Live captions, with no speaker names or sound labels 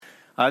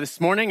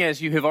This morning,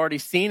 as you have already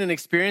seen and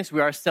experienced,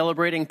 we are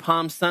celebrating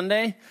Palm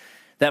Sunday,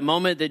 that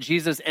moment that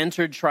Jesus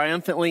entered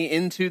triumphantly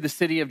into the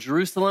city of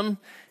Jerusalem,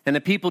 and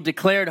the people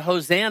declared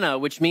Hosanna,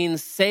 which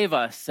means save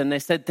us. And they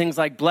said things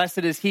like, blessed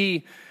is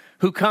he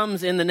who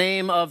comes in the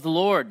name of the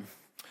Lord.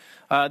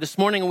 This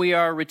morning, we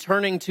are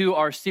returning to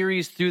our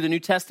series through the New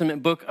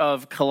Testament book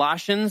of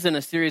Colossians, in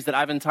a series that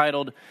I've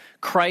entitled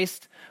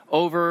Christ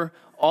Over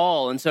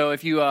All. And so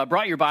if you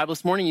brought your Bible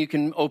this morning, you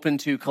can open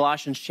to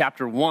Colossians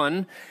chapter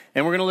 1,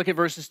 and we're going to look at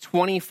verses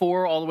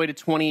 24 all the way to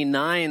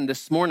 29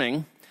 this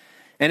morning.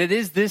 And it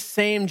is this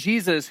same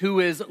Jesus who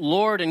is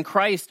Lord and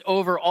Christ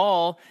over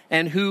all,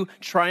 and who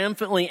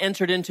triumphantly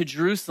entered into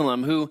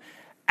Jerusalem, who,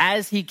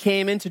 as he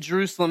came into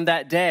Jerusalem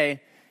that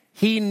day,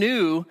 he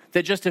knew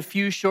that just a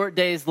few short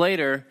days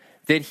later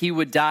that he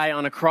would die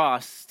on a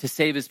cross to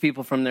save his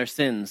people from their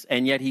sins,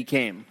 and yet he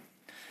came.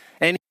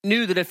 And he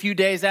knew that a few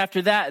days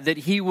after that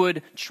he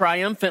would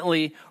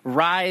triumphantly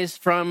rise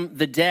from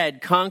the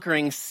dead,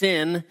 conquering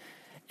sin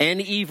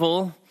and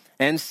evil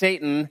and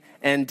Satan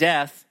and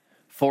death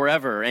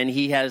forever. And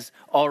he has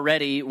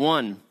already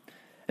won.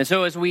 And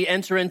so as we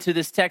enter into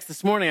this text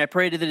this morning, I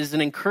pray that it is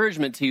an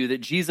encouragement to you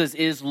that Jesus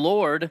is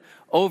Lord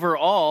over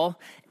all,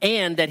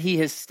 and that he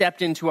has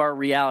stepped into our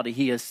reality.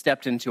 He has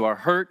stepped into our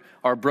hurt,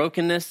 our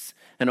brokenness,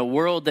 and a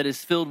world that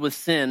is filled with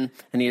sin,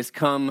 and he has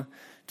come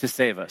to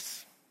save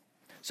us.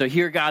 So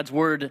hear God's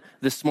word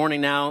this morning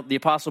now. The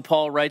Apostle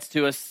Paul writes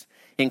to us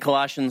in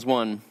Colossians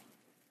 1.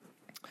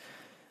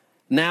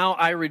 Now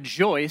I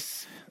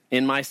rejoice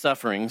in my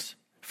sufferings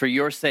for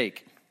your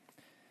sake.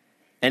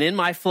 And in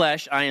my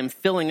flesh I am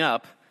filling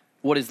up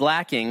what is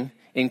lacking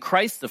in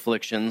Christ's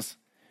afflictions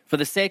for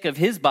the sake of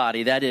his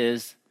body, that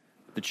is,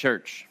 the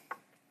church,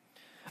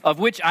 of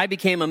which I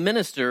became a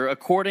minister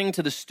according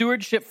to the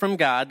stewardship from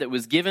God that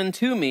was given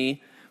to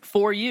me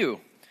for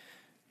you,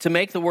 to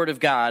make the word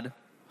of God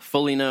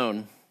fully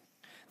known.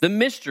 The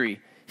mystery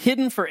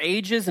hidden for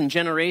ages and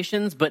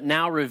generations, but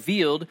now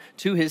revealed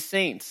to his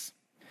saints.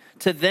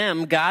 To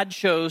them God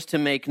chose to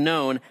make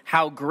known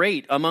how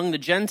great among the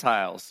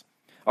Gentiles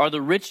are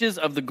the riches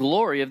of the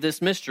glory of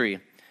this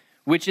mystery,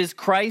 which is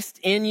Christ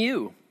in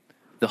you,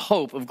 the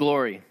hope of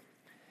glory.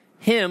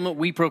 Him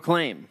we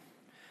proclaim,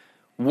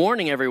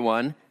 warning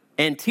everyone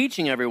and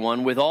teaching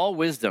everyone with all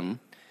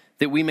wisdom,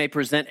 that we may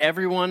present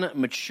everyone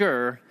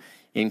mature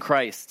in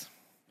Christ.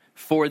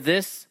 For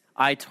this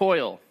I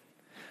toil,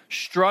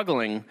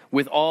 struggling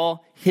with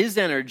all his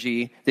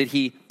energy that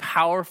he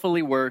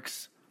powerfully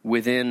works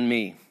within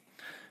me.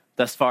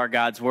 Thus far,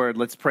 God's word.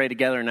 Let's pray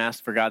together and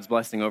ask for God's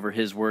blessing over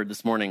his word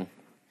this morning.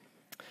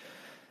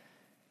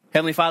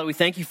 Heavenly Father, we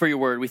thank you for your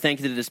word. We thank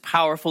you that it is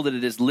powerful, that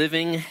it is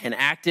living and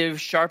active,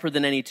 sharper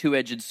than any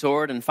two-edged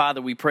sword. And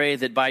Father, we pray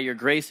that by your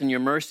grace and your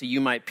mercy, you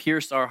might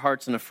pierce our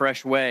hearts in a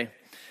fresh way.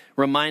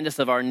 Remind us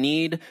of our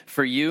need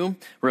for you.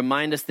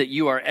 Remind us that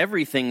you are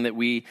everything that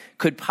we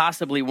could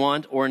possibly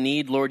want or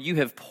need. Lord, you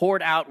have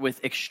poured out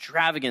with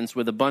extravagance,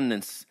 with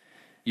abundance,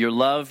 your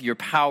love, your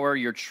power,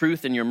 your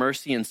truth, and your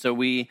mercy. And so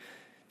we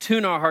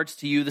tune our hearts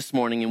to you this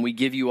morning, and we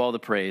give you all the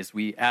praise.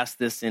 We ask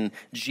this in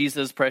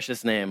Jesus'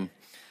 precious name.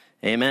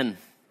 Amen.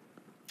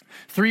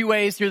 3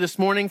 ways here this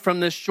morning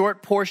from this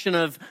short portion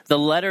of the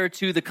letter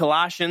to the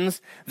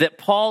Colossians that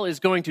Paul is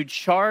going to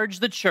charge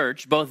the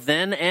church, both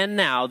then and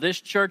now.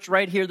 This church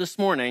right here this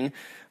morning,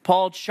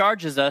 Paul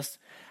charges us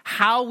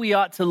how we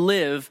ought to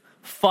live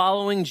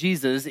following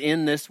Jesus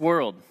in this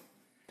world.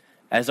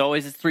 As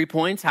always, it's 3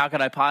 points. How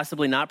could I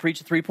possibly not preach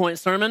a 3-point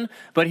sermon?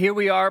 But here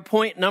we are,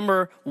 point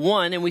number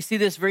 1, and we see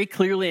this very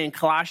clearly in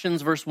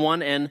Colossians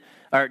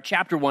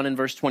chapter 1 and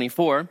verse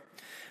 24.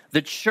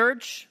 The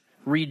church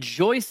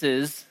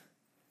rejoices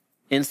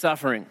in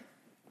suffering.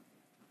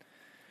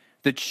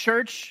 The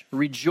church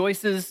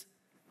rejoices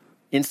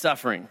in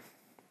suffering.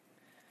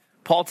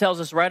 Paul tells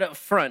us right up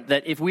front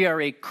that if we are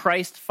a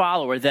Christ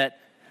follower, that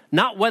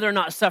not whether or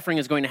not suffering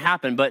is going to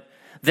happen, but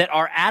that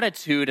our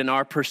attitude and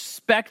our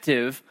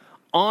perspective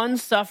on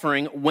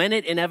suffering, when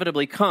it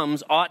inevitably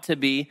comes, ought to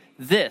be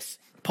this.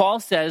 Paul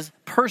says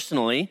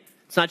personally,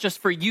 it's not just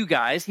for you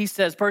guys, he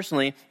says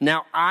personally,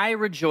 now I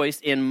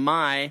rejoice in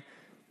my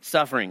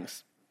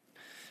sufferings.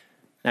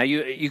 Now,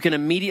 you can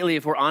immediately,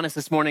 if we're honest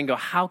this morning, go,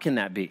 how can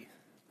that be?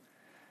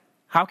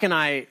 How can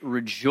I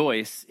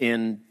rejoice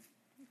in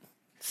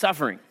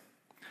suffering?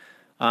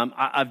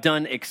 I've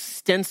done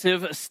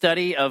extensive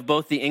study of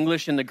both the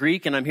English and the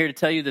Greek, and I'm here to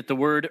tell you that the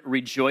word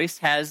rejoice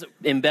has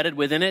embedded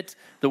within it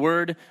the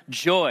word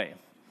joy.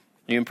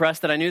 Are you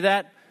impressed that I knew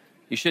that?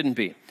 You shouldn't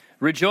be.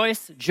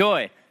 Rejoice,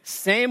 joy.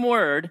 Same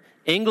word,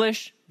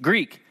 English,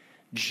 Greek,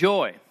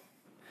 joy.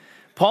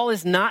 Paul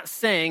is not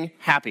saying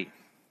happy.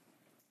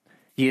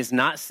 He is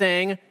not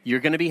saying you're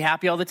going to be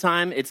happy all the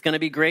time, it's going to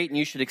be great, and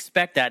you should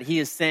expect that. He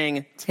is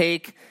saying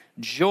take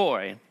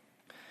joy,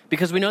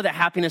 because we know that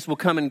happiness will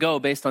come and go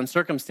based on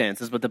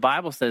circumstances, but the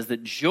Bible says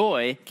that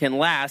joy can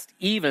last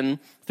even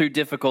through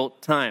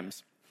difficult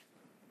times.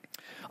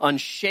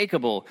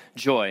 Unshakable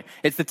joy.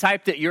 It's the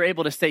type that you're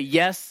able to say,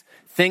 yes,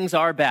 things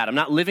are bad. I'm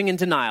not living in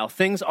denial.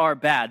 Things are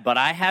bad, but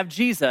I have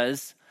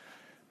Jesus,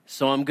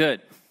 so I'm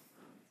good.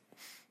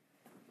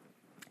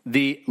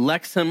 The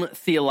Lexham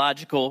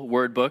Theological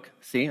Word Book,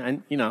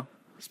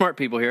 smart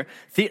people here.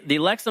 The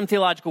Lexham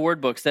Theological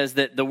Word Book says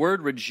that the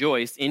word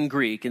rejoice in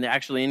Greek, and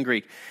actually in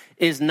Greek,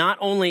 is not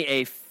only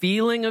a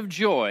feeling of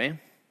joy,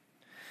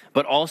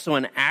 but also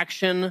an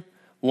action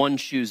one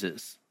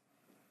chooses.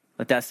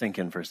 Let that sink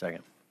in for a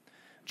second.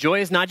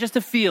 Joy is not just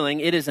a feeling,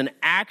 it is an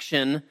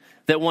action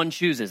that one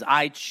chooses.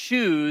 I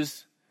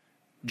choose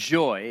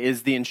joy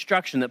is the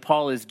instruction that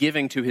Paul is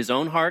giving to his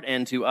own heart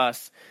and to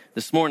us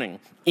this morning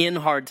in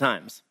hard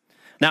times.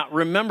 Now,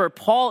 remember,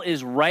 Paul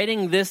is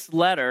writing this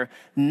letter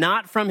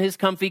not from his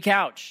comfy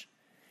couch.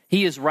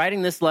 He is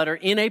writing this letter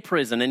in a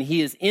prison, and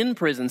he is in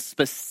prison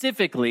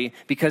specifically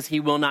because he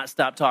will not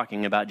stop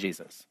talking about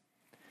Jesus.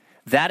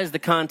 That is the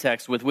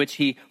context with which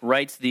he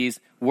writes these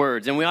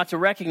words. And we ought to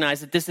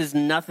recognize that this is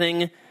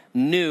nothing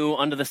new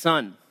under the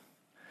sun.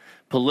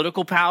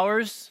 Political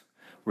powers,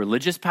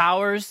 religious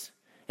powers,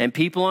 and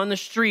people on the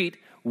street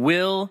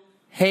will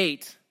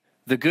hate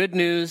the good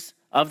news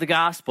of the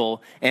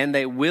gospel, and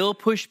they will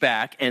push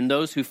back, and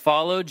those who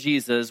follow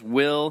Jesus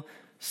will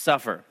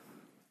suffer.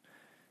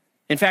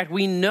 In fact,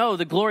 we know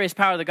the glorious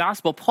power of the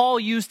gospel. Paul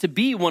used to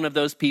be one of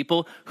those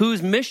people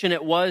whose mission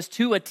it was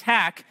to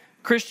attack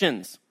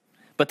Christians.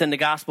 But then the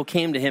gospel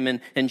came to him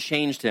and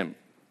changed him.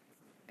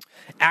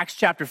 Acts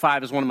chapter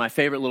 5 is one of my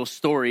favorite little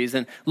stories.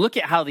 And look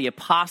at how the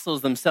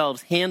apostles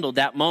themselves handled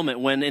that moment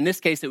when, in this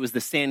case, it was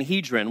the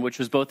Sanhedrin, which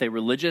was both a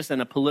religious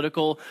and a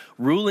political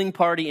ruling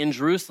party in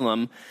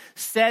Jerusalem,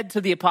 said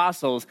to the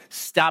apostles,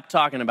 stop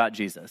talking about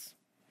Jesus.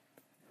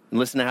 And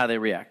listen to how they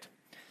react.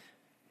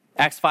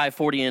 Acts 5,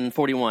 40 and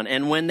 41.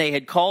 And when they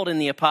had called in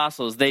the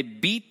apostles, they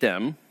beat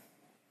them.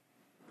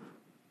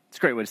 It's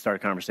a great way to start a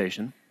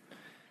conversation.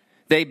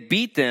 They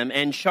beat them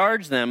and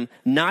charged them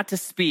not to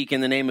speak in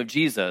the name of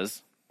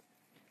Jesus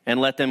and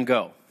let them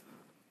go.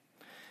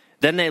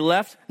 Then they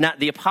left,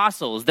 the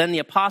apostles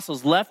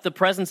left the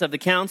presence of the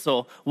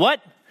council.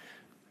 What?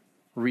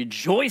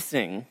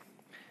 Rejoicing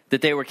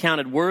that they were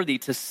counted worthy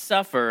to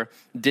suffer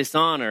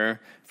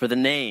dishonor for the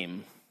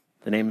name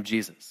of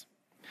Jesus.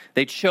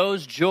 They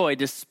chose joy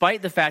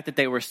despite the fact that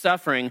they were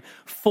suffering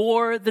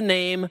for the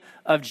name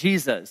of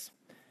Jesus.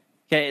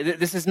 Okay,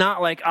 this is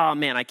not like, oh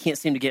man, I can't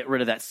seem to get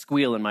rid of that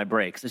squeal in my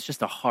brakes. It's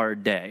just a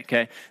hard day,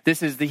 okay?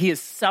 He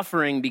is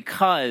suffering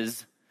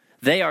because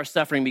they are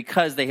suffering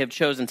because they have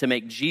chosen to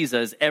make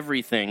Jesus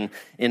everything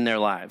in their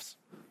lives.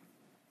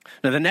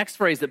 Now, the next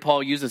phrase that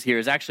Paul uses here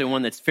is actually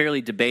one that's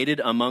fairly debated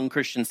among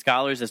Christian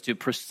scholars as to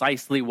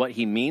precisely what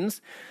he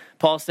means.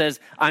 Paul says,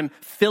 I'm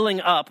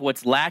filling up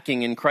what's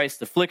lacking in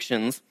Christ's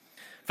afflictions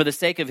for the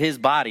sake of his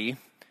body,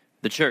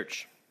 the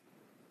church.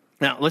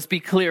 Now, let's be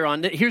clear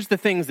on it. Here's the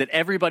things that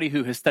everybody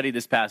who has studied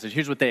this passage,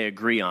 here's what they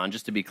agree on,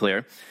 just to be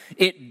clear.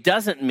 It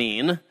doesn't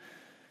mean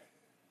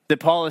that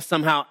Paul is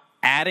somehow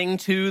adding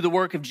to the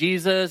work of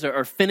Jesus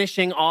or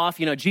finishing off,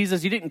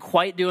 Jesus, you didn't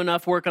quite do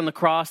enough work on the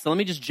cross, so let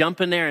me just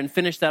jump in there and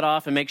finish that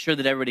off and make sure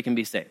that everybody can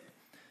be saved.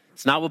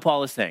 It's not what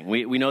Paul is saying.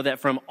 We know that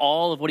from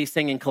all of what he's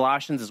saying in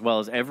Colossians as well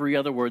as every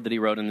other word that he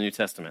wrote in the New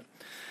Testament.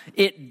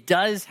 It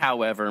does,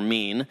 however,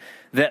 mean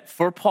that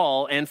for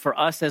Paul and for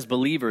us as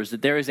believers,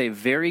 that there is a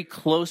very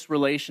close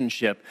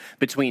relationship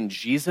between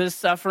Jesus'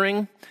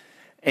 suffering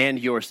and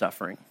your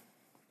suffering.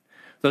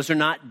 Those are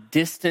not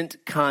distant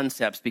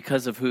concepts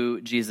because of who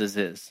Jesus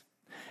is.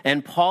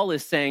 And Paul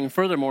is saying,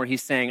 furthermore,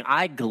 he's saying,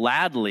 I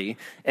gladly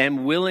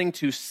am willing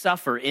to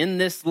suffer in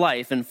this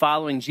life and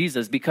following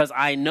Jesus because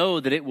I know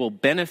that it will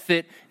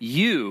benefit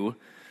you,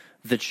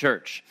 the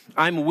church.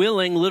 I'm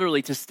willing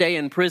literally to stay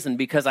in prison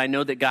because I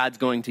know that God's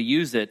going to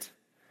use it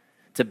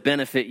to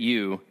benefit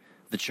you,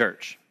 the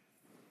church.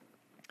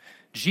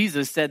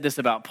 Jesus said this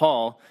about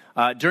Paul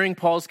during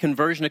Paul's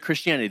conversion to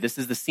Christianity. This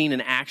is the scene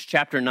in Acts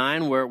chapter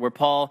 9 where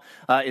Paul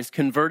is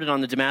converted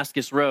on the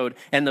Damascus road.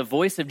 And the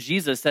voice of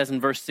Jesus says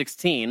in verse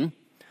 16,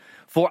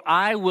 for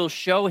I will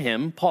show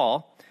him,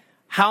 Paul,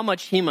 how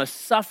much he must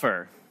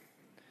suffer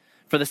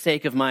for the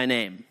sake of my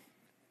name.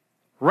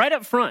 Right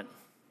up front.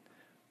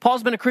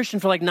 Paul's been a Christian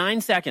for like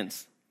 9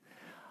 seconds.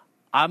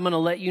 I'm going to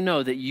let you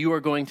know that you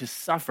are going to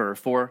suffer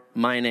for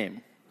my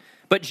name.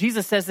 But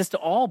Jesus says this to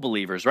all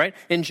believers, right?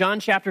 In John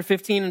chapter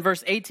 15 and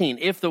verse 18,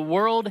 if the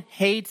world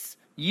hates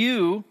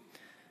you,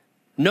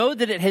 know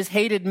that it has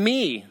hated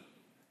me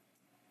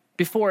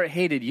before it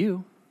hated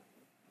you.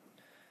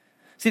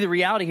 See, the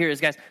reality here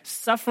is, guys,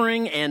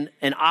 suffering and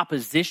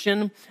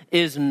opposition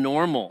is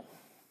normal,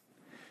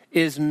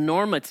 is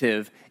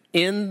normative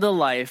in the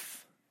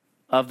life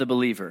of the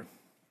believer.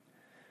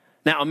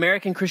 Now,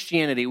 American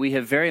Christianity, we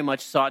have very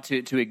much sought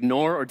to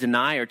ignore or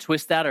deny or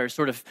twist that or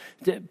sort of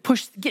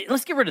let's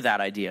get rid of that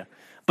idea.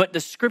 But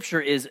the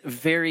scripture is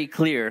very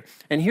clear.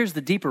 And here's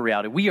the deeper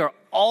reality. We are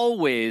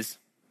always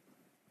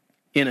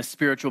in a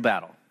spiritual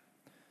battle.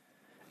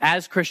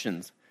 As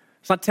Christians,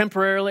 it's not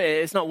temporarily,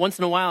 it's not once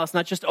in a while, it's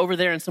not just over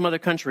there in some other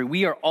country.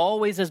 We are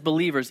always as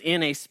believers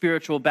in a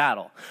spiritual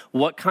battle.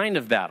 What kind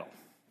of battle?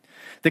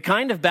 The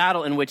kind of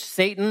battle in which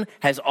Satan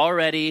has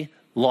already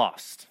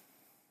lost.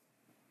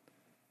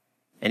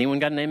 Anyone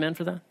got an amen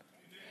for that?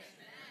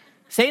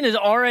 Satan is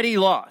already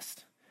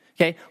lost,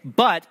 okay?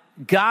 But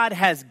God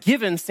has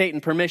given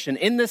Satan permission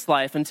in this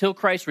life until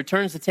Christ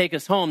returns to take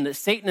us home, that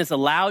Satan is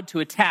allowed to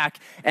attack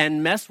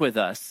and mess with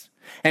us.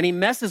 And he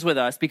messes with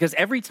us because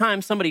every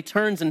time somebody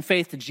turns in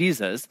faith to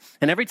Jesus,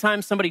 and every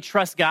time somebody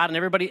trusts God, and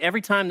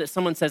every time that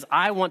someone says,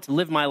 I want to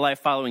live my life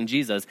following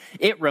Jesus,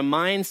 it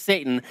reminds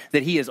Satan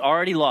that he is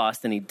already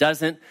lost and he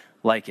doesn't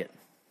like it.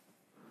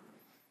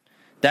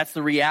 That's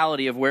the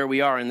reality of where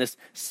we are in this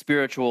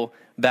spiritual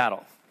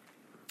battle.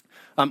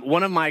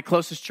 One of my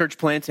closest church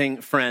planting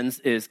friends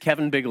is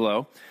Kevin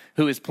Bigelow,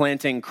 who is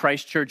planting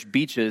Christ Church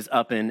Beaches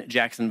up in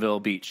Jacksonville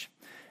Beach.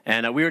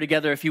 And we were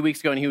together a few weeks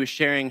ago, and he was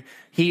sharing,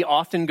 he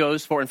often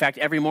goes for, in fact,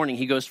 every morning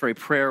he goes for a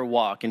prayer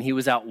walk, and he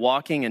was out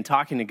walking and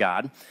talking to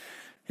God, and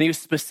he was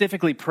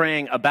specifically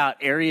praying about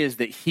areas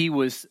that he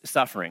was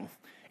suffering,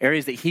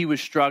 areas that he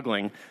was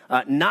struggling,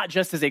 not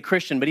just as a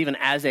Christian, but even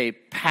as a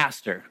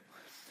pastor.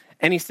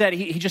 And he said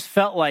he just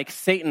felt like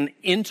Satan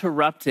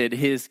interrupted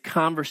his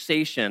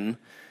conversation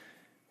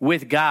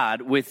with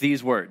God with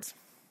these words: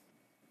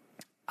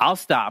 I'll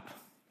stop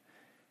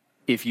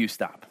if you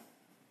stop.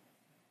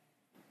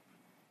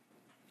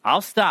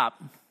 I'll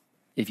stop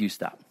if you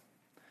stop.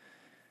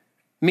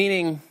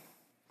 Meaning,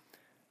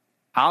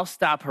 I'll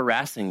stop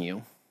harassing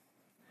you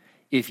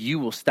if you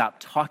will stop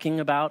talking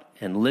about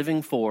and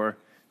living for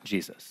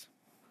Jesus.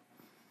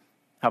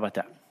 How about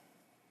that?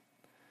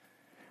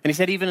 And he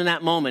said, even in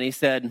that moment, he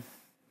said,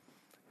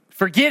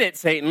 forget it,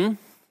 Satan.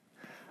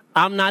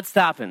 I'm not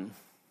stopping.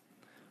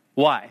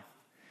 Why?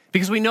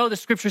 Because we know the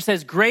scripture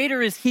says, greater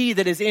is he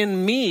that is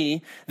in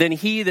me than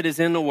he that is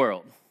in the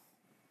world.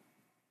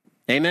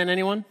 Amen,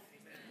 anyone?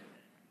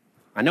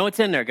 I know it's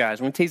in there, guys.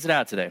 We're going to tease it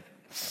out today.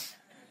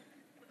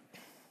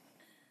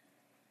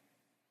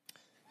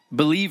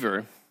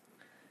 Believer,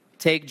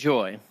 take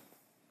joy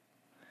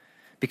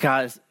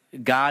because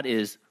God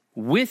is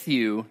with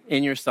you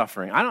in your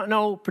suffering. I don't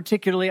know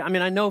particularly,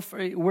 I know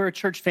we're a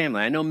church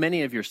family. I know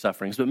many of your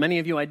sufferings, but many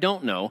of you, I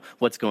don't know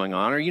what's going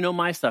on, or you know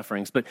my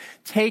sufferings. But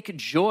take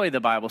joy, the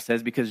Bible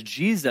says, because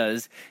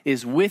Jesus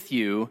is with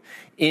you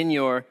in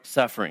your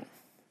suffering.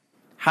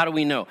 How do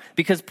we know?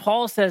 Because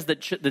Paul says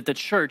that the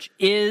church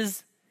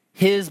is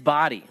his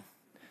body.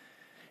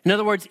 In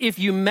other words, if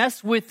you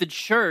mess with the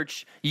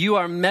church, you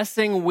are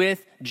messing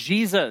with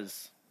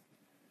Jesus.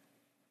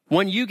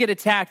 When you get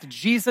attacked,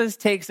 Jesus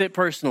takes it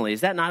personally.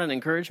 Is that not an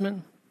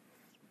encouragement?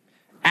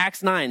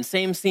 Acts 9,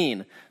 same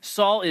scene.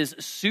 Saul is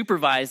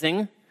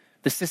supervising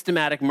the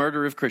systematic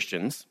murder of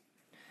Christians,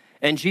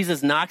 and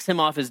Jesus knocks him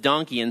off his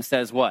donkey and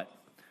says what?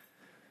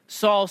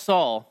 Saul,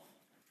 Saul,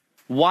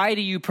 why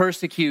do you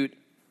persecute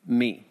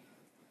me?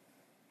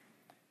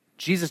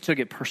 Jesus took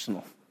it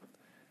personal.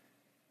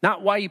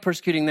 Not why are you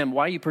persecuting them,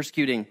 why are you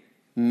persecuting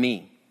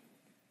me?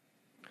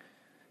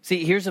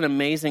 See, here's an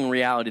amazing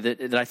reality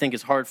that I think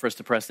is hard for us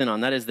to press in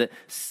on. That is that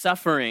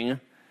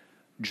suffering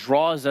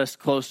draws us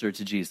closer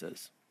to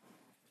Jesus.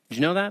 Did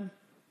you know that? You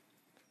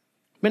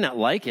may not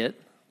like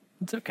it.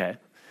 It's okay.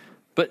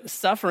 But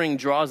suffering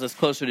draws us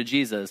closer to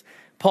Jesus.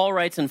 Paul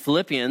writes in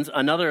Philippians,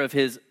 another of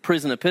his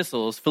prison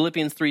epistles,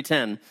 Philippians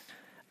 3:10,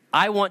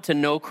 I want to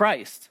know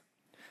Christ,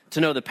 to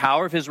know the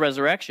power of his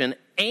resurrection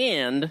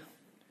and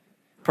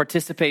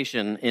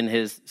participation in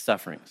his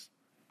sufferings.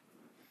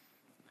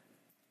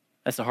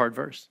 That's a hard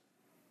verse.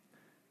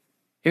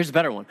 Here's a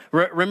better one.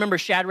 Remember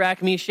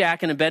Shadrach,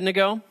 Meshach, and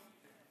Abednego?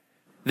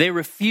 They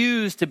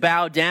refuse to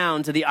bow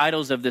down to the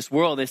idols of this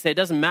world. They say, it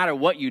doesn't matter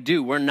what you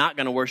do. We're not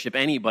going to worship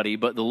anybody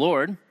but the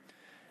Lord.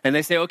 And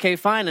they say, okay,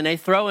 fine. And they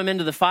throw him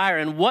into the fire.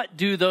 And what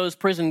do those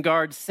prison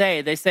guards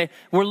say? They say,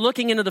 we're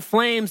looking into the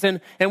flames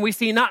and we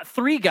see not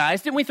 3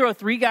 guys. Didn't we throw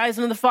 3 guys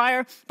into the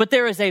fire? But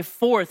there is a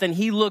 4th, and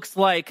he looks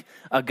like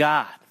a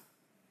god.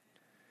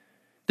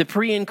 The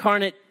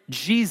pre-incarnate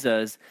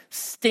Jesus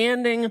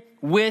standing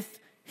with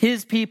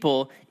his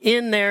people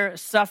in their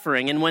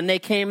suffering. And when they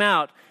came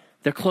out,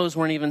 their clothes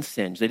weren't even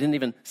singed. They didn't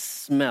even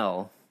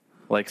smell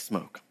like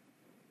smoke.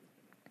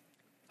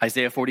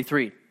 Isaiah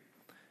 43.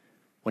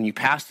 When you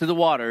pass through the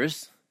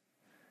waters,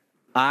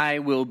 I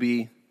will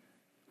be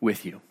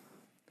with you.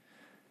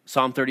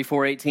 Psalm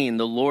 34:18.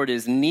 The Lord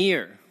is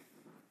near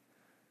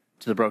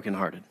to the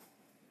brokenhearted.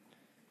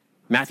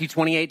 Matthew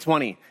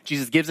 28:20.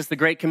 Jesus gives us the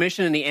Great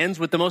Commission, and he ends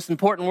with the most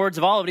important words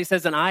of all of it. He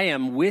says, and I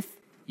am with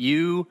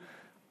you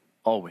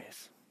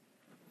always.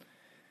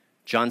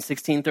 John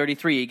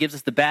 16:33. He gives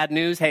us the bad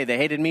news. Hey, they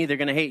hated me, they're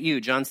going to hate you.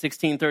 John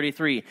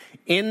 16:33.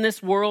 In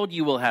this world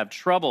you will have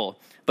trouble,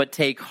 but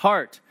take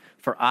heart,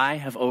 for I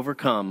have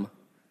overcome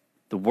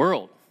the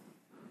world.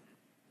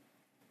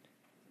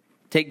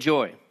 Take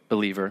joy,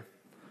 believer.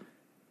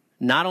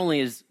 Not only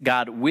is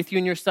God with you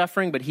in your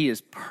suffering, but he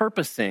is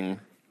purposing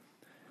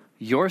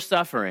your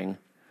suffering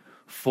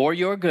for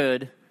your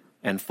good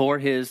and for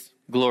his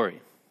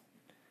glory.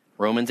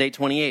 Romans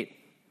 8:28.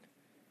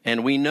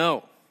 And we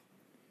know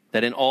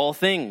that in all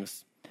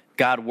things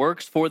God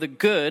works for the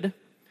good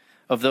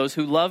of those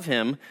who love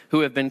him, who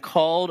have been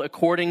called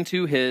according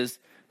to his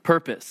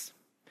purpose.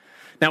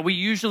 Now, we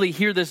usually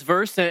hear this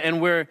verse and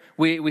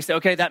we say,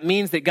 okay, that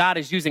means that God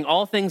is using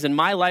all things in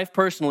my life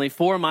personally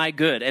for my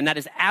good. And that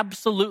is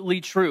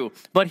absolutely true.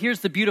 But here's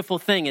the beautiful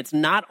thing. It's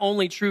not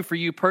only true for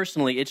you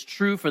personally, it's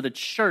true for the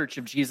church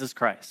of Jesus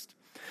Christ.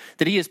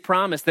 That he has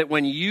promised that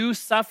when you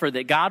suffer,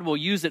 that God will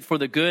use it for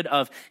the good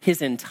of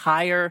his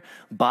entire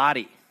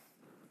body.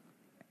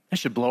 That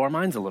should blow our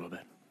minds a little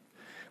bit.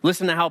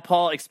 Listen to how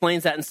Paul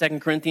explains that in 2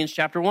 Corinthians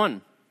chapter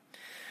 1.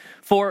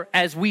 For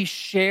as we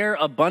share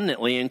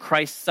abundantly in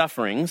Christ's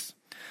sufferings,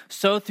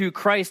 so through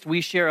Christ we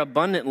share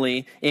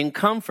abundantly in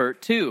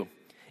comfort too.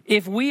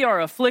 If we are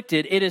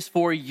afflicted, it is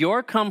for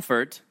your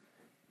comfort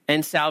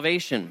and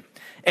salvation.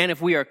 And if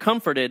we are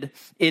comforted,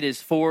 it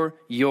is for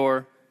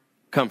your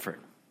comfort.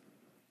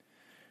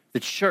 The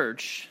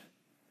church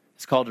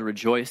is called to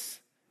rejoice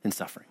in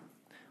suffering.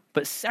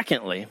 But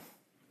secondly,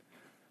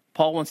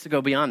 Paul wants to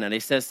go beyond that. He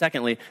says,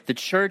 secondly, the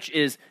church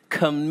is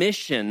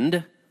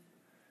commissioned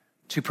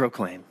to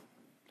proclaim.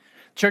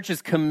 Church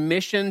is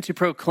commissioned to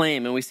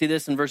proclaim, and we see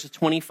this in verses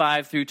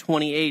 25 through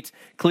 28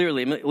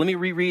 clearly. Let me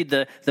reread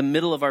the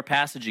middle of our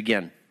passage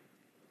again.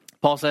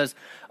 Paul says,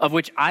 of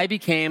which I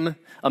became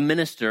a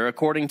minister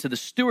according to the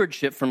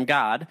stewardship from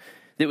God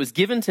that was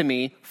given to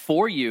me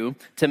for you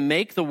to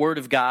make the word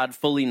of God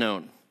fully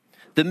known.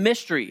 The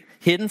mystery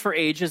hidden for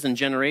ages and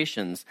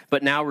generations,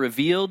 but now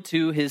revealed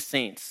to his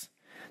saints.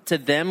 To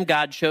them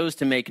God chose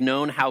to make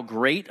known how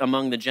great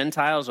among the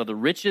Gentiles are the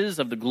riches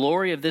of the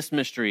glory of this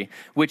mystery,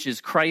 which is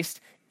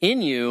Christ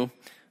in you,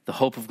 the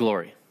hope of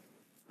glory.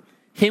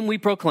 Him we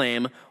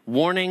proclaim,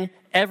 warning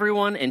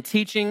everyone and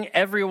teaching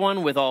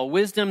everyone with all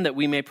wisdom, that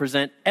we may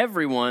present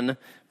everyone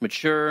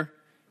mature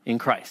in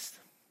Christ.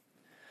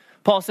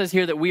 Paul says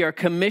here that we are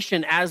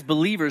commissioned as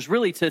believers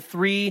really to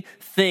three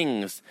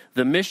things: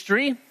 the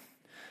mystery,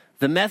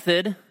 the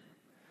method,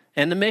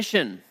 and the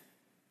mission.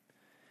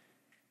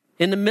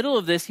 In the middle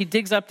of this, he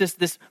digs up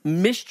this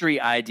mystery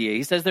idea.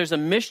 He says there's a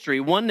mystery,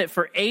 one that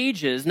for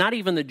ages, not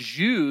even the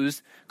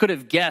Jews could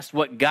have guessed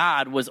what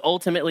God was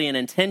ultimately and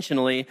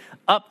intentionally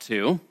up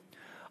to.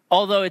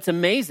 Although it's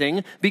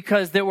amazing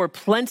because there were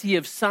plenty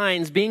of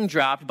signs being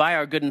dropped by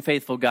our good and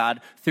faithful God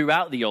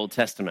throughout the Old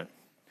Testament.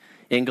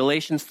 In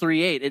Galatians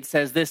 3:8, it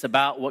says this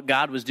about what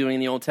God was doing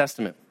in the Old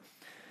Testament.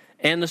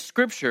 And the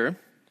scripture,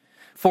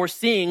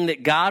 foreseeing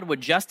that God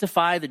would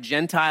justify the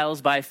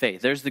Gentiles by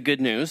faith, there's the good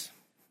news,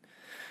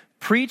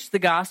 preached the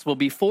gospel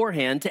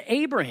beforehand to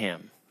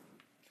Abraham,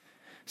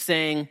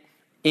 saying,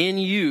 in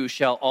you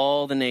shall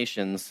all the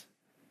nations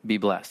be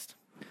blessed.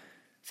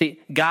 See,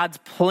 God's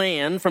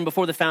plan from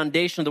before the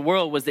foundation of the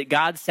world was that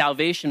God's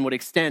salvation would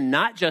extend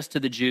not just to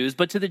the Jews,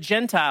 but to the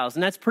Gentiles.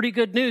 And that's pretty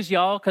good news,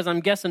 y'all, because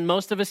I'm guessing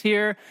most of us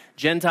here,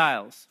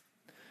 Gentiles.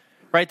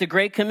 Right? The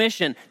Great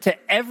Commission to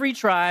every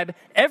tribe,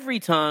 every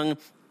tongue,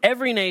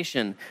 every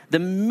nation. The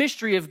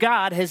mystery of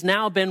God has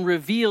now been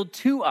revealed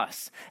to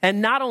us.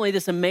 And not only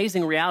this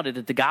amazing reality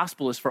that the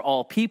gospel is for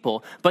all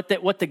people, but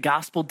that what the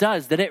gospel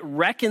does, that it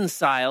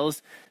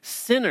reconciles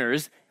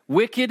sinners,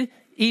 wicked,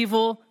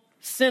 evil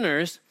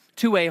sinners,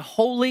 to a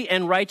holy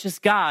and righteous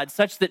God,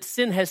 such that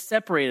sin has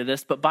separated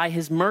us, but by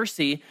his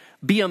mercy,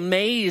 be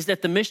amazed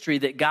at the mystery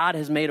that God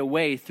has made a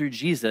way through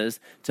Jesus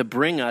to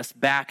bring us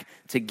back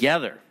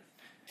together.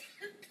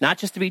 Not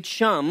just to be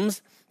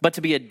chums, but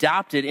to be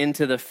adopted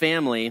into the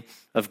family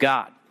of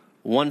God.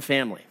 One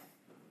family.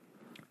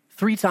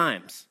 3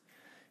 times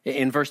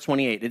in verse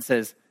 28, it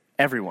says,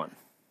 everyone.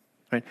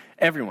 Right?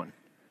 Everyone.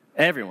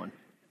 Everyone.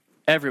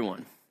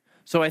 Everyone.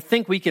 So I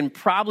think we can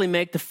probably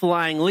make the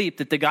flying leap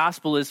that the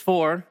gospel is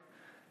for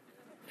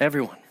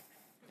everyone.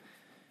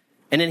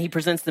 And then he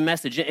presents the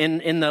message.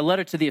 In the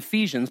letter to the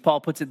Ephesians,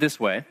 Paul puts it this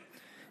way.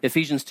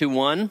 Ephesians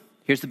 2:1,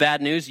 here's the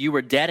bad news. You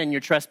were dead in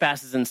your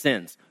trespasses and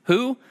sins.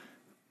 Who?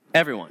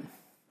 Everyone.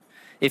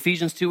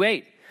 Ephesians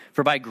 2:8,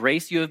 for by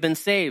grace you have been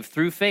saved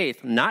through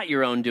faith, not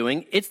your own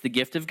doing. It's the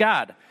gift of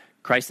God.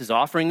 Christ is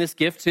offering this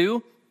gift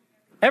to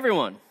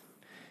everyone.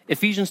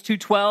 Ephesians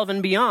 2:12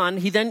 and beyond,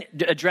 he then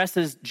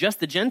addresses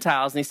just the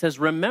Gentiles, and he says,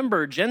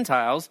 remember,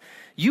 Gentiles,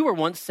 you were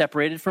once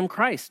separated from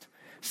Christ,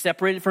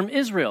 separated from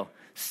Israel,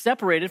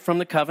 separated from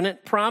the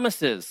covenant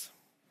promises.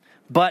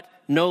 But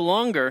no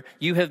longer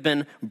you have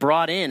been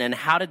brought in. And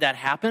how did that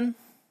happen?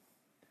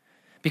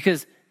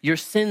 Because your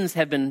sins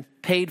have been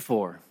paid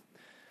for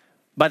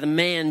by the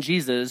man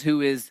Jesus,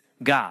 who is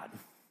God.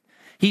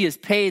 He has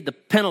paid the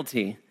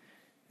penalty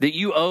that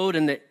you owed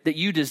and that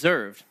you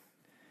deserved.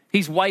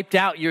 He's wiped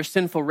out your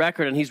sinful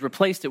record and he's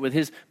replaced it with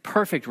his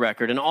perfect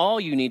record. And all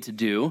you need to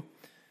do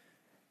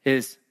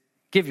is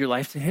give your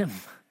life to him.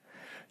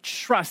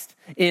 Trust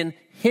in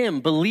him.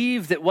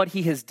 Believe that what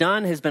he has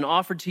done has been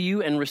offered to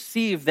you and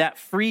receive that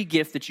free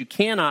gift that you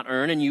cannot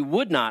earn and you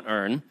would not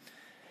earn.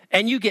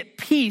 And you get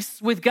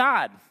peace with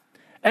God.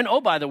 And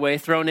oh, by the way,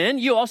 thrown in,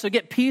 you also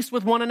get peace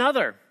with one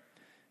another.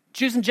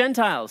 Jews and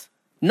Gentiles,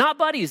 not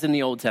buddies in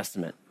the Old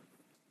Testament.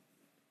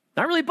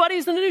 Not really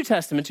buddies in the New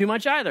Testament too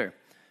much either.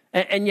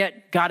 And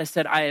yet God has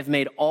said, I have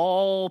made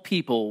all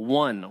people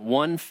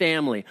one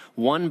family,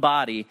 one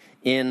body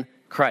in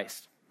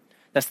Christ.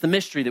 That's the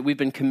mystery that we've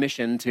been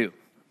commissioned to.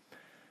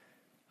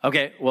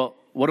 Okay, well,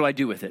 what do I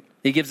do with it?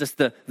 He gives us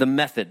the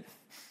method.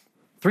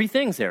 3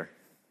 things there.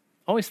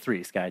 Always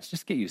 3s, guys.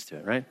 Just get used to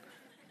it, right?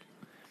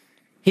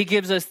 He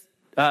gives us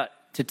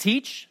to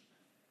teach,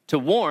 to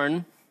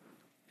warn,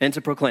 and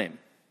to proclaim.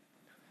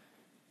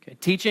 Okay,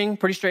 teaching,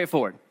 pretty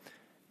straightforward.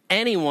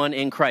 Anyone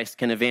in Christ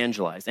can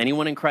evangelize.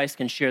 Anyone in Christ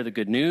can share the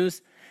good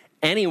news.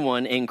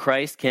 Anyone in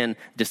Christ can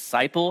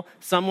disciple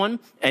someone.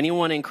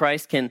 Anyone in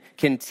Christ can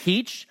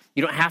teach.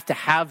 You don't have to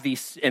have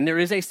these, and there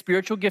is a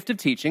spiritual gift of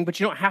teaching, but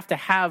you don't have to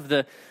have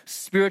the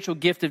spiritual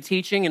gift of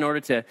teaching in order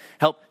to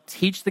help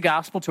teach the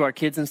gospel to our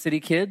kids and city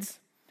kids,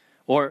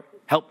 or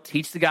help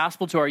teach the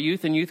gospel to our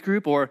youth and youth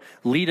group, or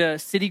lead a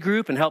city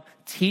group and help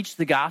teach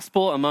the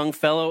gospel among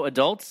fellow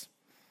adults,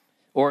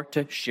 or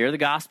to share the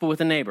gospel with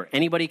a neighbor.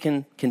 Anybody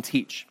can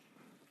teach.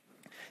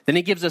 Then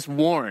he gives us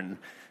warn.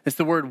 It's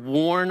the word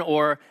warn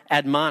or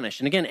admonish.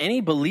 And again,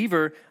 any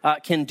believer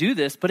can do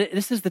this, but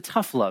this is the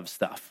tough love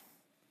stuff.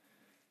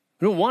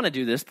 We don't want to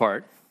do this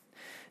part.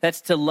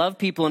 That's to love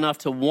people enough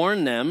to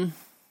warn them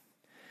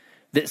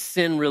that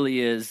sin really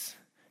is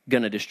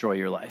going to destroy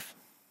your life.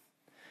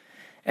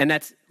 And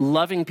that's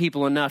loving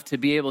people enough to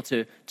be able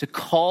to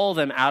call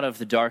them out of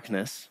the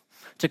darkness,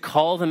 to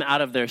call them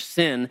out of their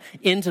sin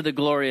into the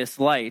glorious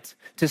light,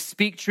 to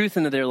speak truth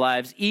into their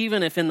lives,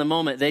 even if in the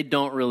moment they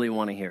don't really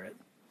want to hear it.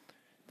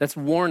 That's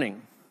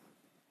warning.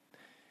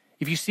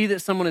 If you see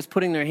that someone is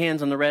putting their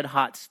hands on the red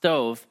hot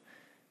stove,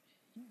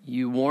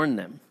 you warn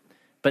them.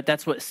 But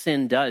that's what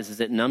sin does, is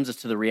it numbs us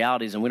to the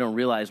realities and we don't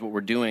realize what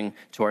we're doing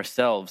to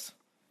ourselves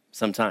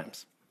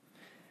sometimes.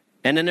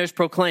 And then there's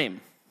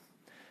proclaim.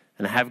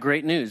 And I have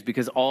great news,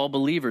 because all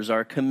believers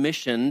are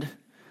commissioned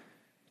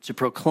to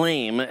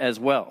proclaim as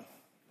well.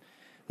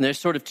 And there's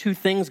sort of 2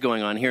 things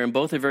going on here, and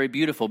both are very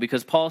beautiful,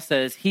 because Paul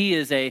says he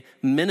is a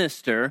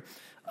minister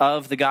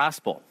of the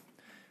gospel.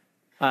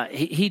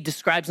 He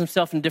describes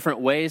himself in different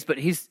ways, but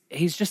he's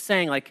just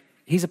saying, like,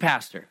 he's a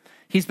pastor.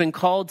 He's been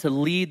called to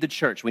lead the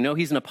church. We know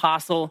he's an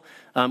apostle.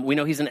 We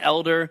know he's an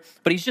elder,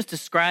 but he's just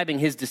describing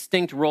his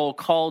distinct role,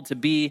 called to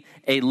be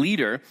a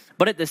leader.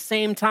 But at the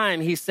same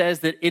time, he says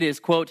that it is,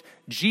 quote,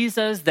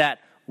 Jesus that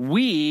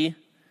we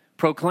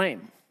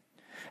proclaim.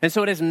 And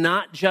so it is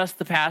not just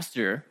the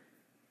pastor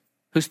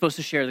who's supposed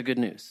to share the good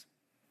news.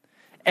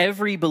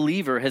 Every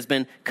believer has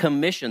been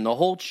commissioned. The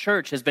whole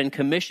church has been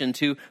commissioned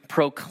to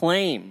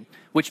proclaim,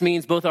 which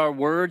means both our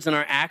words and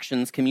our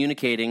actions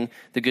communicating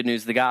the good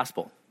news of the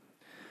gospel.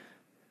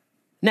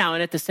 Now,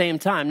 and at the same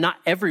time, not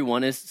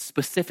everyone is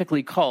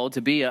specifically called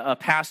to be a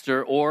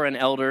pastor or an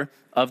elder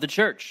of the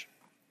church.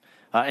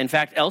 In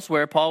fact,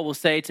 elsewhere, Paul will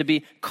say to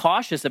be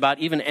cautious about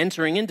even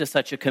entering into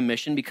such a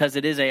commission, because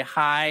it is a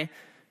high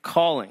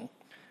calling.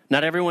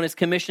 Not everyone is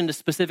commissioned to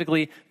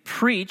specifically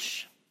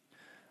preach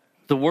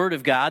the word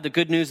of God, the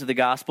good news of the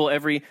gospel,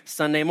 every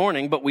Sunday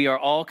morning, but we are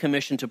all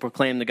commissioned to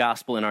proclaim the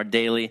gospel in our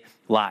daily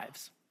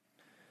lives.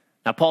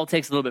 Now, Paul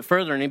takes it a little bit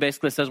further, and he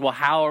basically says, well,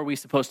 how are we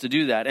supposed to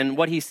do that? And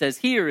what he says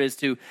here is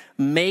to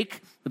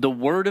make the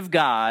word of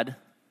God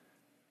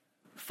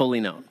fully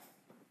known.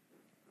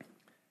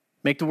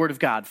 Make the word of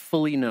God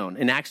fully known.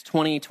 In Acts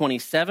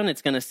 20:27,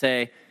 it's going to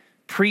say,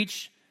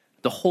 preach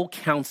the whole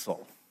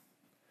counsel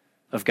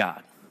of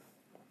God.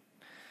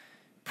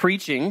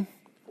 Preaching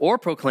or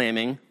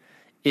proclaiming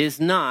is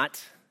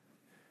not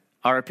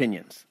our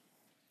opinions.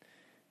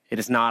 It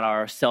is not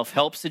our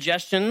self-help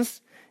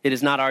suggestions. It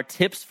is not our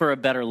tips for a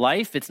better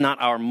life. It's not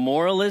our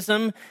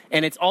moralism.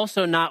 And it's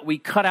also not we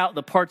cut out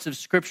the parts of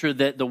Scripture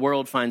that the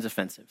world finds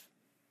offensive.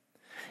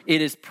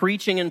 It is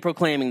preaching and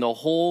proclaiming the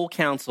whole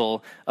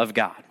counsel of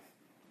God.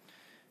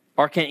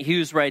 R. Kent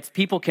Hughes writes,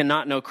 people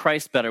cannot know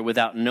Christ better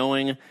without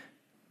knowing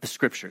the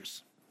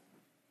Scriptures.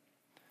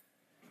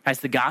 As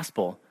the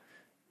gospel,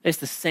 it's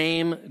the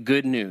same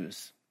good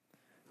news.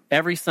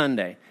 Every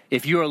Sunday,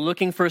 if you are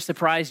looking for a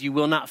surprise, you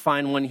will not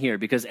find one here,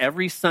 because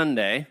every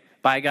Sunday,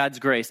 by God's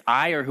grace,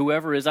 I or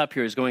whoever is up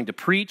here is going to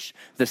preach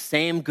the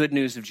same good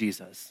news of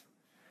Jesus.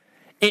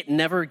 It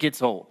never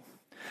gets old.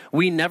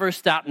 We never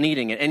stop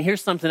needing it. And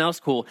here's something else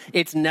cool.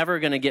 It's never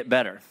going to get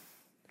better,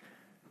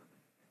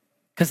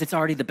 because it's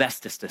already the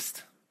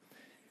bestest.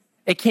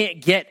 It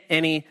can't get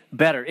any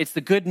better. It's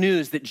the good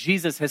news that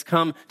Jesus has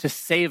come to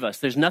save us.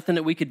 There's nothing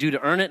that we could do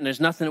to earn it, and there's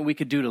nothing that we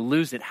could do to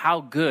lose it.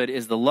 How good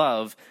is the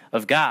love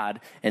of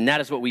God? And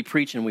that is what we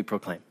preach and we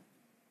proclaim.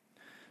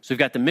 So we've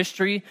got the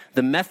mystery,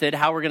 the method,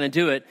 how we're going to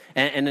do it.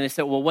 And then they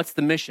said, well, what's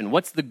the mission?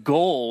 What's the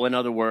goal, in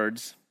other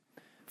words,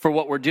 for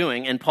what we're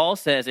doing? And Paul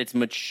says it's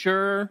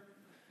mature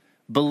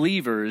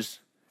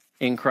believers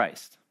in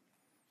Christ.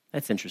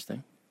 That's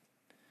interesting.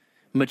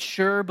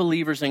 Mature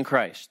believers in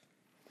Christ.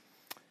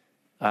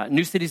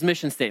 New City's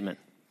mission statement: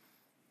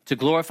 to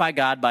glorify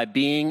God by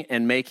being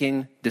and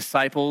making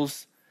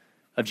disciples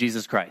of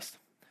Jesus Christ.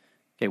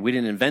 Okay, we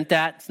didn't invent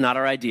that. It's not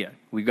our idea.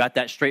 We got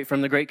that straight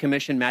from the Great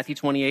Commission, Matthew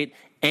 28.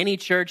 Any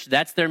church,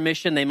 that's their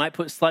mission. They might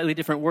put slightly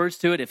different words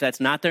to it. If that's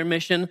not their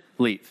mission,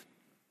 leave.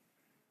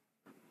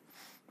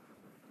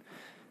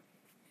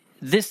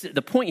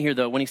 The point here,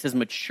 though, when he says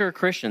mature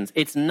Christians,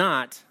 it's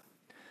not,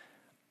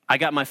 I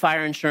got my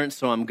fire insurance,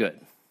 so I'm good,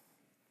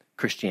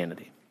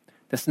 Christianity.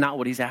 That's not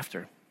what he's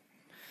after.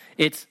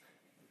 It's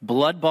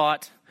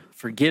blood-bought,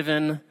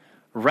 forgiven,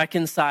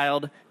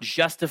 reconciled,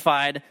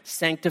 justified,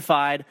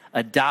 sanctified,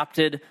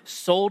 adopted,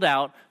 sold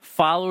out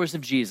followers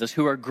of Jesus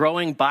who are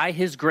growing by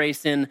his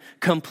grace in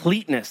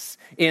completeness,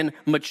 in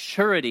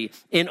maturity,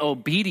 in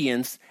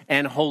obedience,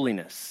 and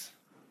holiness.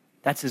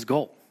 That's his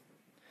goal.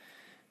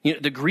 You know,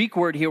 the Greek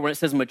word here, when it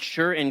says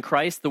mature in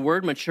Christ, the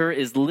word mature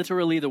is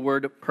literally the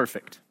word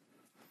perfect.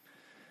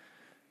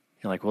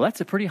 You're like, well,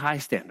 that's a pretty high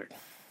standard.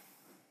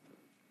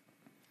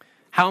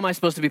 How am I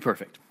supposed to be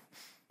perfect?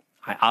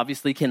 I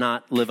obviously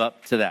cannot live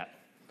up to that.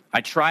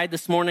 I tried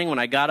this morning when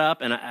I got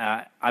up, and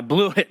I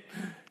blew it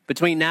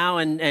between now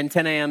and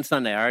 10 a.m.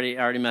 Sunday. I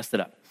already messed it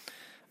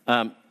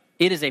up.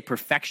 It is a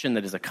perfection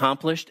that is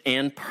accomplished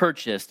and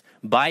purchased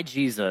by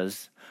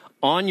Jesus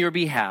on your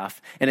behalf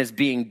and is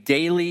being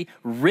daily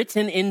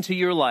written into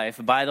your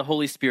life by the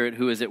Holy Spirit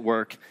who is at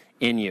work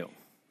in you.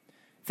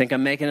 Think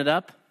I'm making it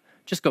up?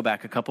 Just go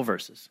back a couple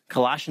verses.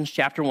 Colossians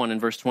chapter 1 and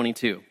verse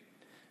 22.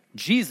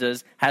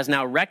 Jesus has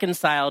now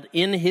reconciled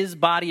in his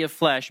body of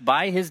flesh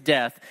by his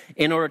death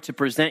in order to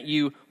present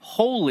you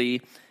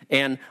holy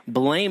and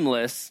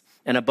blameless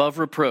and above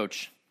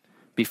reproach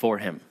before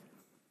him.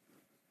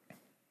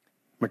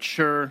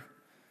 Mature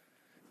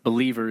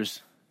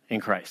believers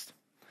in Christ.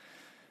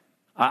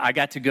 I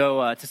got to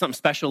go to something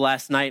special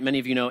last night. Many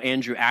of you know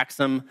Andrew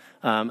Axum,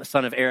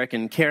 son of Eric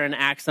and Karen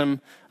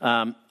Axum.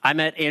 I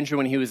met Andrew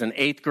when he was in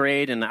 8th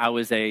grade, and I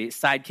was a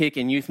sidekick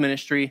in youth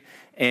ministry.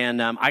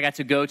 And I got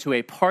to go to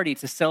a party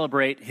to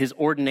celebrate his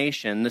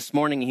ordination. This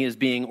morning, he is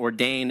being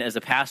ordained as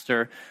a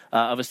pastor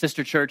of a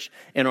sister church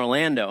in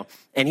Orlando.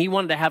 And he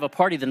wanted to have a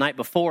party the night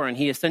before, and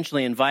he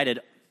essentially invited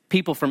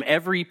people from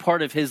every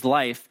part of his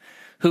life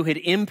who had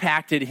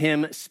impacted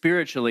him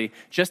spiritually,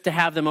 just to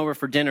have them over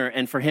for dinner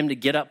and for him to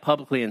get up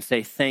publicly and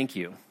say thank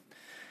you.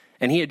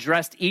 And he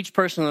addressed each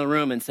person in the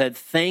room and said,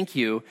 thank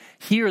you.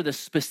 Here are the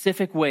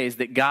specific ways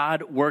that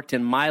God worked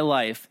in my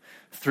life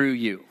through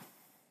you.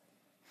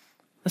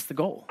 That's the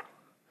goal.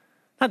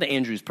 Not that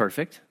Andrew's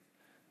perfect.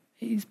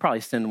 He's probably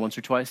sinned once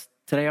or twice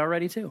today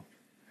already too.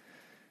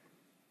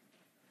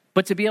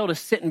 But to be able to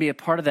sit and be a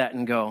part of that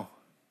and go,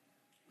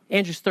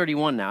 Andrew's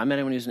 31 now. I met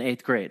him when he was in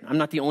 8th grade. I'm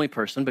not the only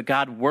person, but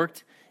God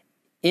worked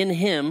in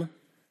him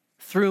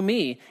through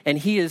me, and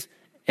he is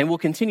and will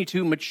continue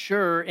to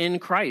mature in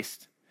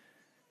Christ.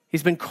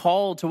 He's been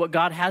called to what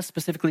God has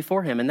specifically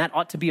for him, and that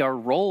ought to be our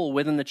role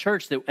within the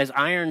church, that as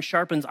iron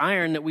sharpens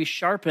iron, that we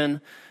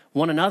sharpen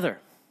one another.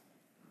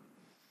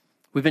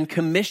 We've been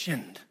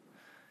commissioned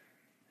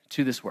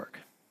to this work.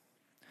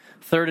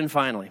 Third and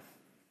finally,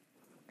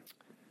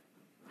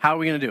 how are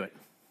we going to do it?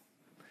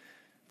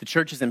 The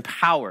church is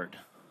empowered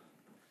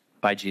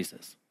by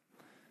Jesus.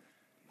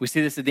 We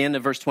see this at the end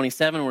of verse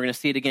 27. We're going to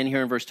see it again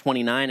here in verse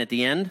 29 at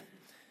the end.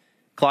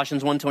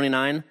 Colossians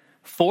 1:29.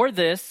 For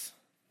this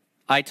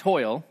I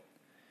toil,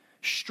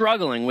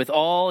 struggling with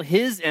all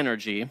his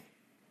energy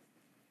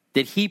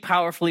that he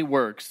powerfully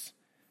works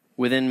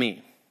within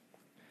me.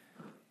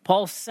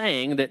 Paul's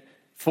saying that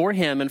for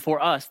him and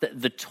for us,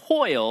 that the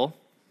toil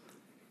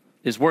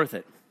is worth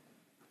it.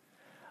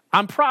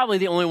 I'm probably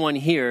the only one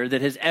here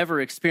that has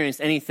ever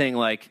experienced anything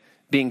like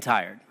being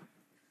tired.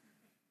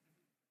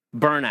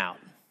 Burnout.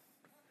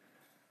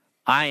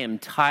 I am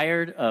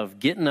tired of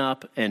getting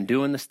up and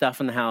doing the stuff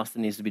in the house that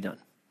needs to be done.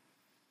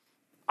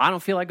 I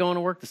don't feel like going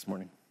to work this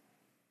morning.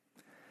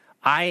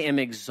 I am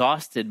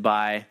exhausted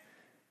by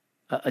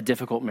a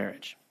difficult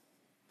marriage.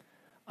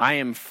 I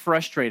am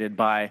frustrated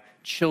by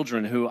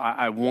children who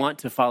I want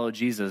to follow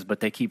Jesus, but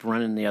they keep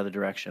running in the other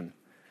direction.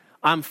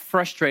 I'm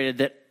frustrated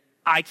that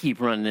I keep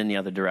running in the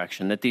other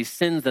direction, that these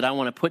sins that I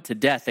want to put to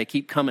death, they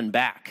keep coming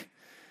back.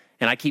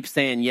 And I keep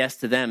saying yes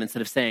to them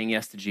instead of saying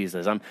yes to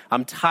Jesus.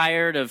 I'm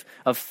tired of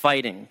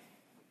fighting.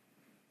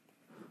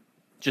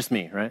 Just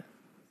me, right?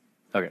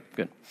 Okay,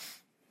 good.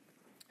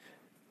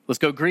 Let's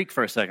go Greek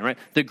for a second, right?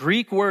 The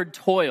Greek word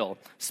toil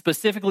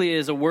specifically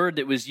is a word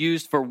that was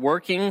used for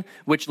working,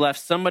 which left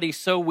somebody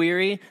so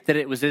weary that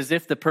it was as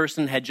if the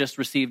person had just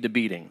received a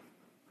beating.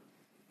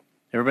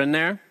 Ever been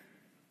there?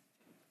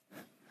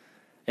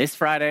 It's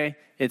Friday,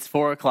 it's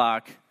 4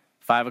 o'clock,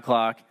 5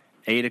 o'clock,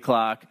 8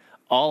 o'clock.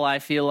 All I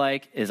feel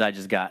like is I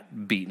just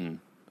got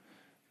beaten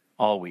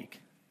all week.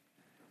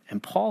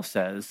 And Paul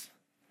says,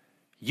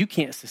 you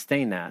can't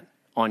sustain that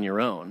on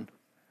your own,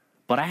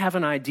 but I have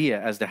an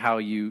idea as to how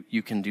you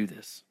can do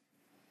this.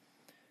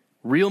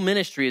 Real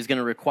ministry is going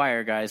to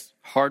require, guys,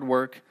 hard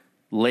work,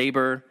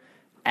 labor,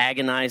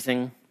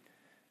 agonizing.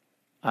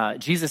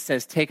 Jesus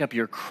says, take up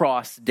your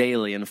cross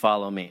daily and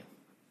follow me.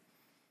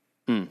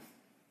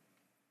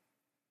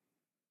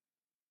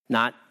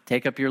 Not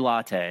take up your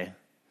latte,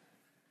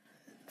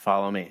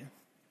 follow me.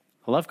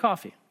 I love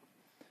coffee.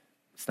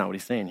 It's not what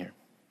he's saying here.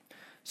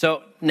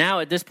 So now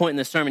at this point in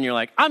the sermon, you're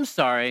like, I'm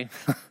sorry.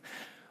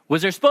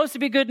 Was there supposed to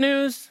be good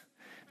news?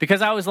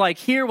 Because I was like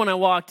here when I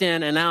walked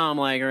in, and now I'm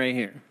like right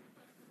here.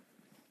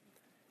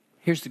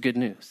 Here's the good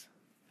news.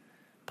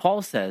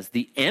 Paul says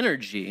the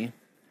energy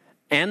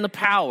and the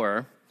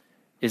power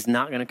is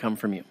not going to come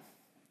from you.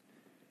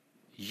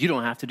 You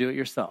don't have to do it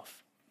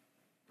yourself.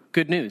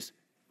 good news.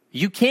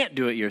 You can't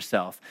do it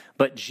yourself,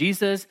 but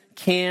Jesus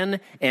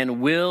can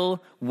and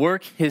will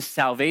work his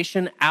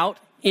salvation out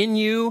in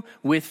you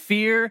with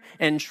fear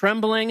and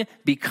trembling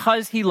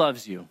because he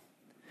loves you.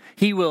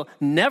 He will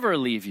never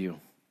leave you.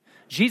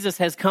 Jesus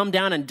has come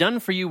down and done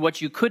for you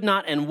what you could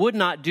not and would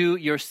not do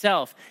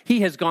yourself.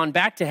 He has gone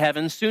back to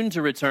heaven, soon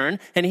to return,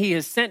 and he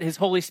has sent his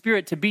Holy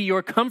Spirit to be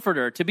your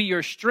comforter, to be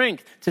your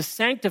strength, to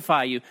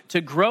sanctify you,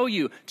 to grow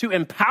you, to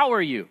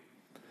empower you.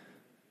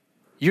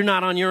 You're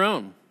not on your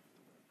own.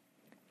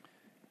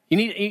 You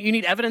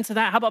need evidence of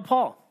that? How about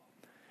Paul?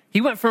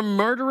 He went from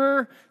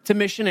murderer to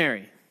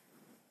missionary.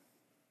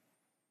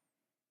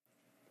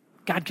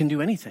 God can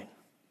do anything.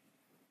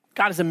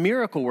 God is a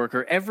miracle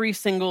worker every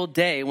single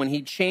day when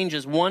he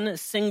changes one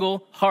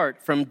single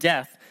heart from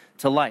death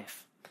to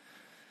life.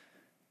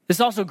 This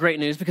is also great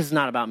news because it's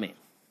not about me.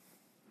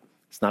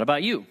 It's not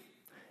about you.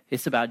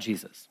 It's about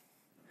Jesus.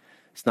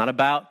 It's not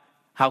about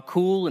how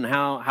cool and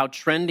how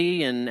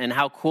trendy and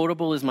how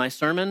quotable is my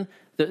sermon.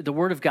 The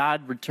word of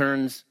God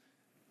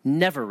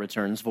never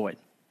returns void.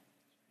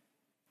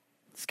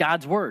 It's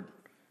God's word.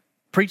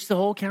 Preach the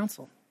whole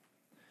counsel.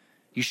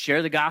 You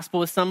share the gospel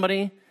with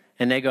somebody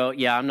and they go,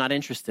 yeah, I'm not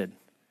interested.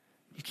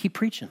 You keep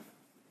preaching.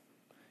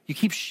 You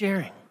keep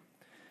sharing.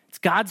 It's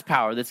God's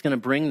power that's going to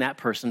bring that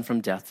person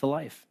from death to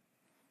life.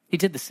 He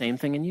did the same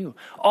thing in you.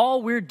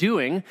 All we're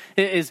doing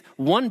is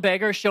one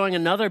beggar showing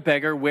another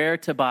beggar where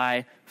to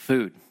buy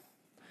food.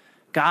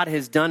 God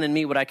has done in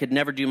me what I could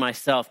never do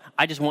myself.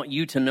 I just want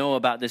you to know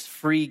about this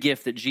free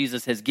gift that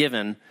Jesus has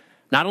given,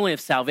 not only of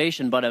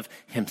salvation, but of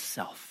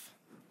himself.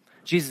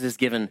 Jesus has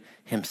given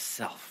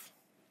himself.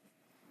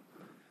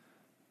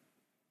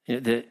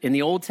 In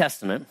the Old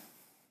Testament,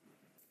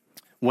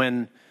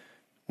 when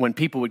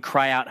people would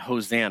cry out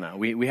Hosanna,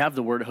 we have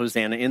the word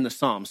Hosanna in the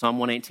Psalm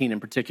 118 in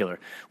particular.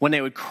 When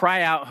they would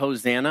cry out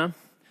Hosanna,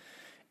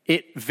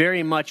 it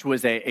very much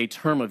was a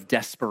term of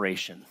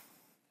desperation.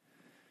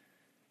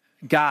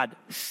 God,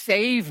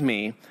 save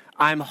me.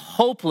 I'm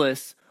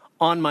hopeless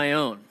on my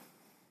own.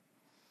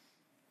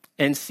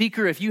 And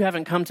seeker, if you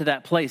haven't come to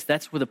that place,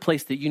 that's the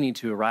place that you need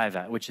to arrive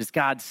at, which is,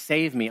 God,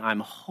 save me.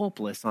 I'm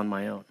hopeless on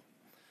my own.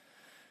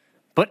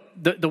 But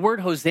the word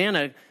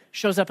Hosanna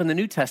shows up in the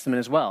New Testament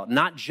as well.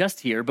 Not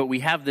just here, but we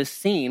have this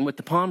scene with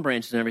the palm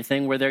branches and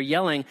everything where they're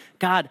yelling,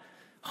 God,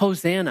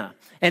 Hosanna.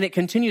 And it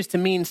continues to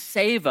mean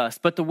save us,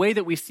 but the way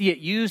that we see it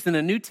used in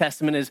the New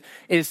Testament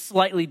is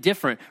slightly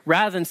different.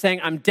 Rather than saying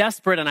I'm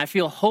desperate and I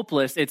feel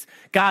hopeless, it's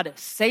God,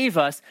 save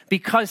us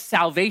because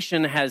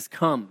salvation has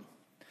come.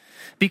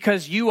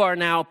 Because you are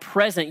now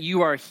present,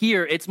 you are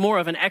here. It's more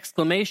of an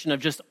exclamation of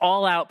just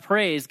all out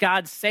praise.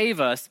 God, save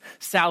us.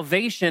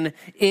 Salvation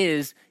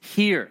is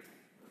here.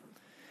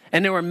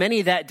 And there were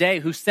many that day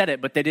who said it,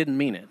 but they didn't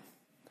mean it.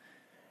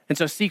 And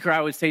so, seeker,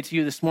 I would say to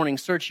you this morning,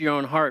 search your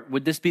own heart.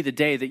 Would this be the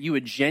day that you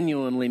would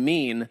genuinely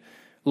mean,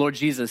 Lord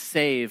Jesus,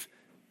 save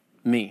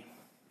me?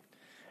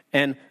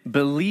 And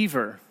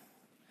believer,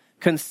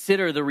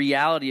 consider the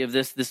reality of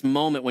this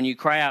moment when you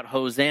cry out,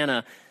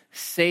 Hosanna,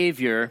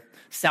 Savior,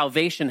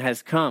 salvation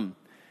has come.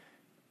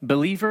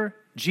 Believer,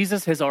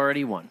 Jesus has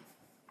already won.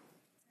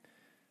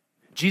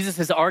 Jesus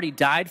has already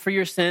died for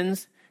your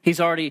sins. He's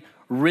already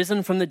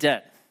risen from the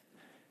dead.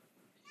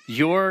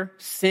 Your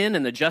sin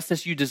and the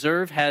justice you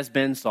deserve has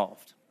been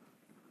solved.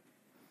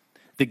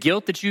 The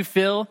guilt that you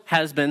feel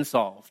has been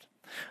solved.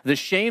 The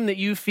shame that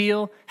you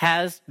feel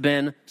has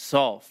been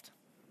solved.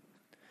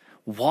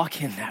 Walk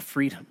in that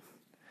freedom.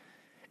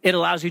 It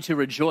allows you to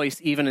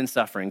rejoice even in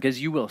suffering, because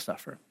you will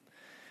suffer.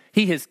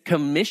 He has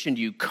commissioned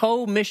you,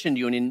 co-missioned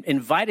you, and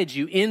invited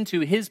you into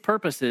his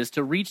purposes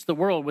to reach the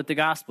world with the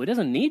gospel. He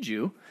doesn't need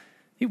you.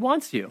 He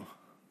wants you.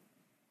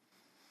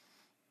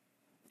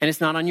 And it's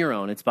not on your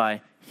own. It's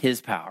by his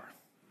power.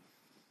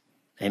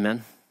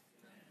 Amen.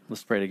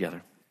 Let's pray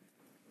together.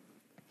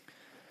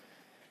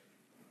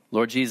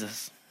 Lord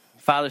Jesus,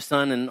 Father,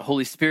 Son, and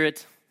Holy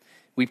Spirit,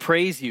 we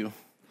praise you.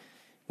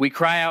 We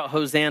cry out,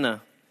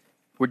 Hosanna.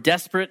 We're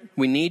desperate.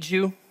 We need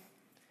you.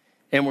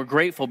 And we're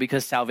grateful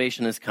because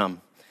salvation has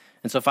come.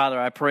 And so, Father,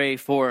 I pray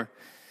for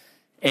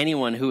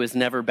anyone who has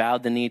never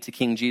bowed the knee to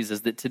King Jesus,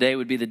 that today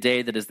would be the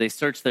day that as they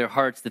search their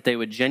hearts, that they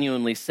would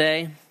genuinely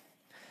say,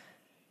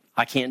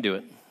 I can't do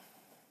it.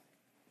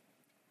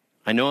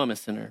 I know I'm a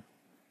sinner.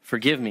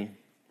 Forgive me.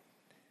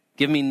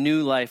 Give me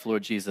new life,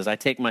 Lord Jesus. I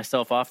take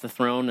myself off the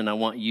throne and I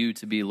want you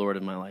to be Lord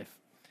of my life.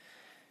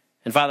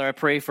 And Father, I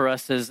pray for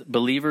us as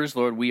believers,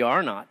 Lord, we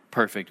are not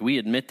perfect. We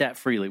admit that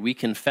freely. We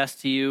confess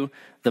to you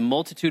the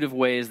multitude of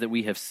ways that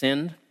we have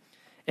sinned,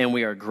 and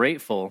we are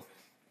grateful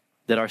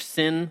that our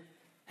sin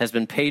has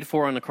been paid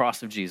for on the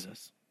cross of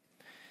Jesus.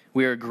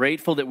 We are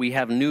grateful that we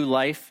have new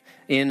life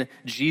in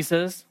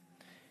Jesus.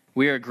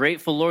 We are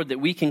grateful, Lord, that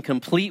we can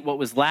complete what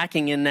was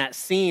lacking in that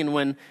scene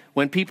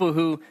when people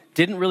who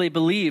didn't really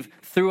believe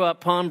threw up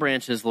palm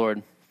branches,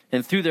 Lord,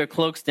 and threw their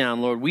cloaks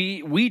down, Lord.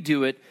 We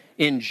do it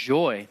in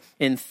joy,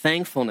 in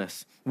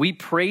thankfulness. We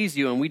praise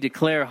you and we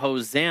declare,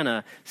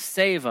 Hosanna,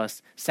 save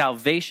us.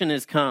 Salvation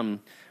has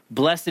come.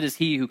 Blessed is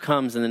he who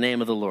comes in the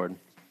name of the Lord.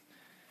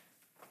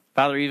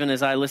 Father, even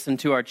as I listen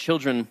to our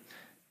children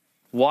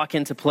walk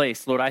into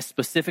place, Lord, I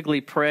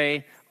specifically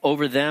pray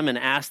over them and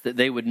ask that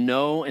they would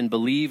know and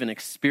believe and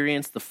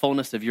experience the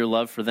fullness of your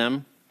love for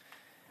them.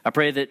 I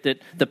pray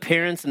that the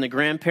parents and the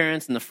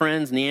grandparents and the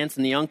friends and the aunts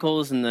and the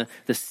uncles and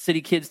the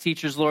city kids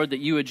teachers, Lord, that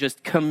you would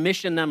just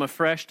commission them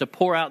afresh to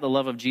pour out the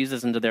love of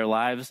Jesus into their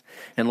lives.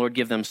 And Lord,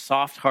 give them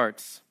soft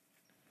hearts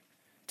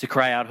to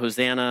cry out,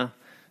 Hosanna,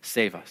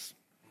 save us.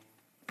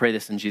 Pray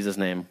this in Jesus'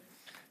 name.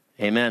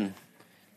 Amen.